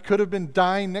you. I could have been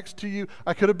dying next to you.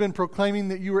 I could have been proclaiming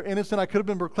that you were innocent. I could have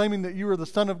been proclaiming that you were the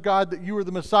Son of God, that you were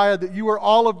the Messiah, that you were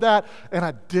all of that, and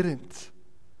I didn't.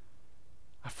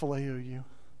 I phileo you.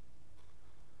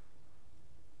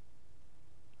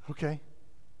 Okay,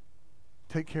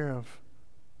 take care of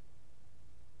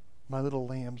my little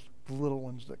lambs, the little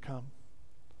ones that come.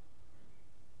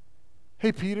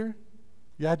 Hey, Peter,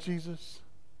 yeah, Jesus,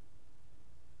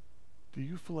 do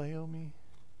you phileo me?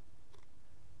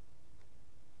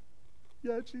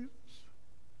 Yeah, Jesus,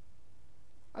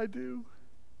 I do.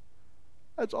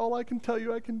 That's all I can tell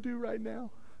you I can do right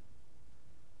now.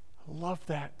 I love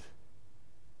that.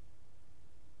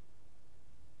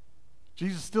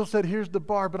 Jesus still said, here's the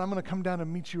bar, but I'm going to come down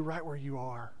and meet you right where you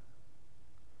are.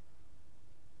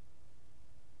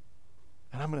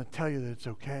 And I'm going to tell you that it's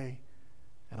okay,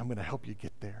 and I'm going to help you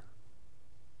get there.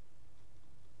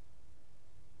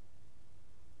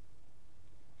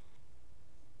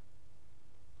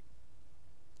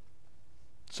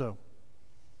 So,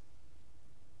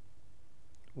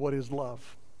 what is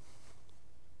love?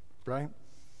 Right?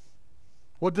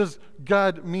 What does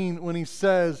God mean when he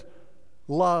says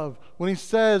love? When he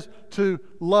says to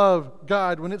love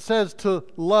God, when it says to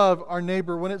love our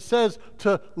neighbor, when it says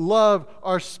to love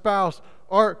our spouse,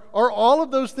 are all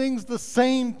of those things the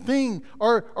same thing?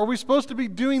 Are we supposed to be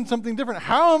doing something different?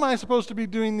 How am I supposed to be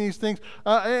doing these things?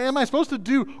 Am I supposed to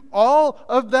do all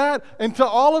of that? And to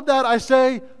all of that I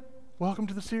say, welcome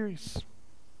to the series.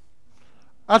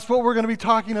 That's what we're going to be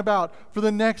talking about for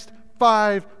the next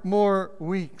 5 more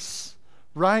weeks,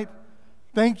 right?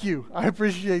 Thank you. I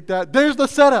appreciate that. There's the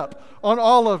setup on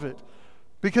all of it,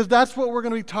 because that's what we're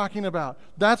going to be talking about.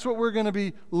 That's what we're going to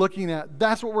be looking at.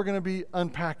 That's what we're going to be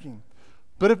unpacking.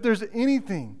 But if there's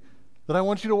anything that I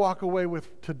want you to walk away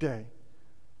with today,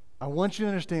 I want you to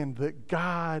understand that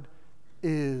God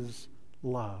is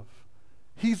love.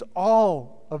 He's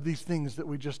all of these things that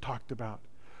we just talked about,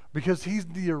 because he's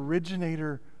the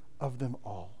originator of them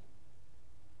all.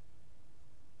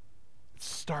 It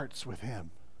starts with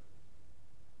him.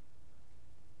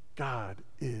 God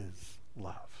is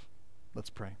love. Let's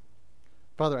pray.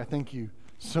 Father, I thank you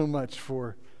so much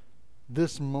for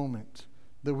this moment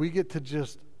that we get to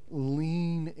just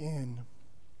lean in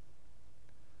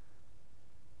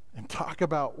and talk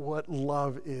about what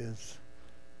love is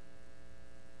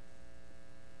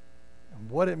and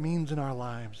what it means in our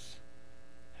lives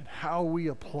and how we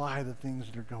apply the things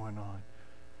that are going on.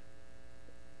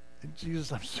 And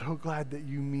Jesus, I'm so glad that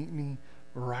you meet me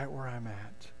right where I'm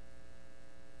at.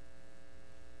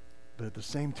 But at the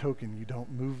same token, you don't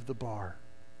move the bar.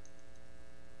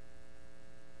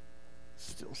 It's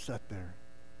still set there.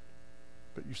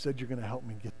 But you said you're going to help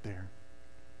me get there.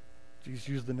 Jesus,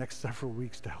 use the next several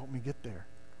weeks to help me get there,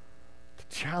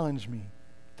 to challenge me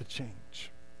to change.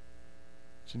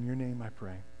 It's in your name I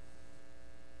pray.